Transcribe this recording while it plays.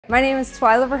My name is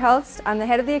Twyla Verhelst. I'm the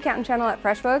head of the accountant channel at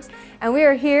FreshBooks, and we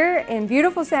are here in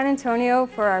beautiful San Antonio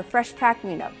for our FreshPAC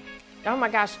meetup. Oh my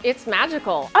gosh, it's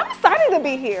magical. I'm excited to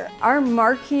be here. Our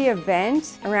marquee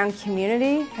event around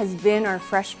community has been our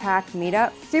FreshPAC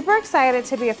meetup. Super excited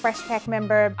to be a FreshPAC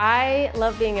member. I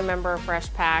love being a member of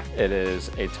FreshPAC. It is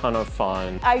a ton of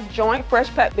fun. I joined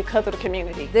FreshPAC because of the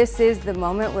community. This is the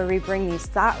moment where we bring these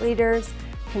thought leaders,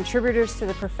 contributors to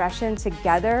the profession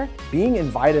together. Being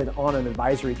invited on an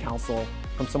advisory council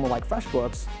from someone like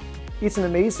FreshBooks, it's an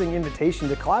amazing invitation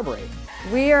to collaborate.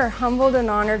 We are humbled and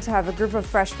honored to have a group of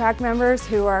FreshPAC members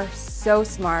who are so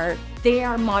smart. They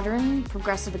are modern,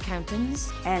 progressive accountants.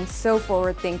 And so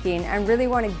forward-thinking and really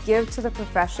want to give to the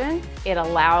profession. It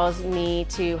allows me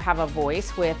to have a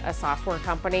voice with a software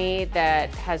company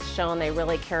that has shown they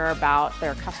really care about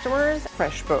their customers.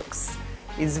 FreshBooks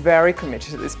is very committed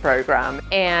to this program.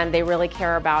 And they really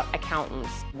care about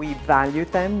accountants. We value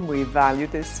them, we value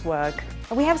this work.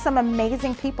 We have some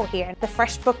amazing people here. The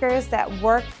FreshBookers that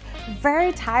work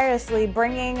very tirelessly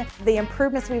bringing the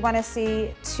improvements we want to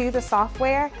see to the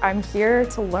software. I'm here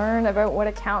to learn about what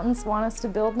accountants want us to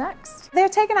build next. They're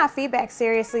taking our feedback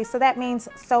seriously, so that means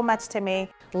so much to me.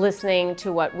 Listening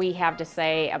to what we have to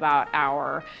say about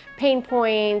our pain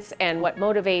points and what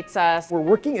motivates us. We're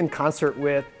working in concert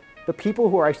with the people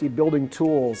who are actually building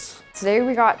tools. Today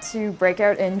we got to break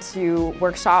out into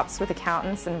workshops with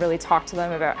accountants and really talk to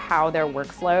them about how their work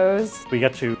flows. We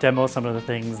get to demo some of the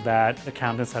things that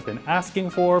accountants have been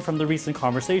asking for from the recent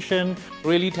conversation.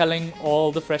 Really telling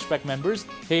all the FreshPAC members,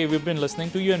 hey, we've been listening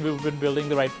to you and we've been building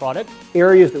the right product.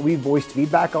 Areas that we voiced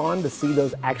feedback on, to see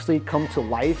those actually come to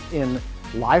life in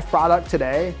live product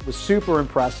today was super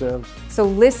impressive. So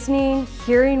listening,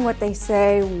 hearing what they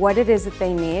say, what it is that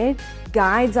they need,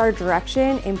 guides our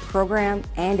direction in program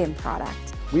and in product.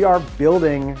 We are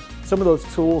building some of those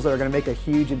tools that are going to make a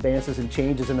huge advances and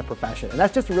changes in the profession, and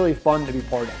that's just really fun to be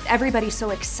part of. Everybody's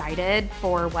so excited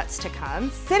for what's to come.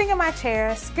 Sitting in my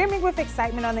chair, screaming with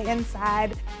excitement on the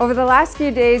inside. Over the last few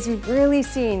days, we've really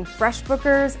seen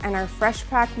FreshBookers and our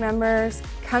FreshPAC members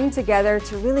come together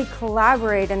to really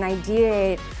collaborate and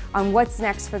ideate on what's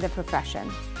next for the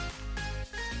profession.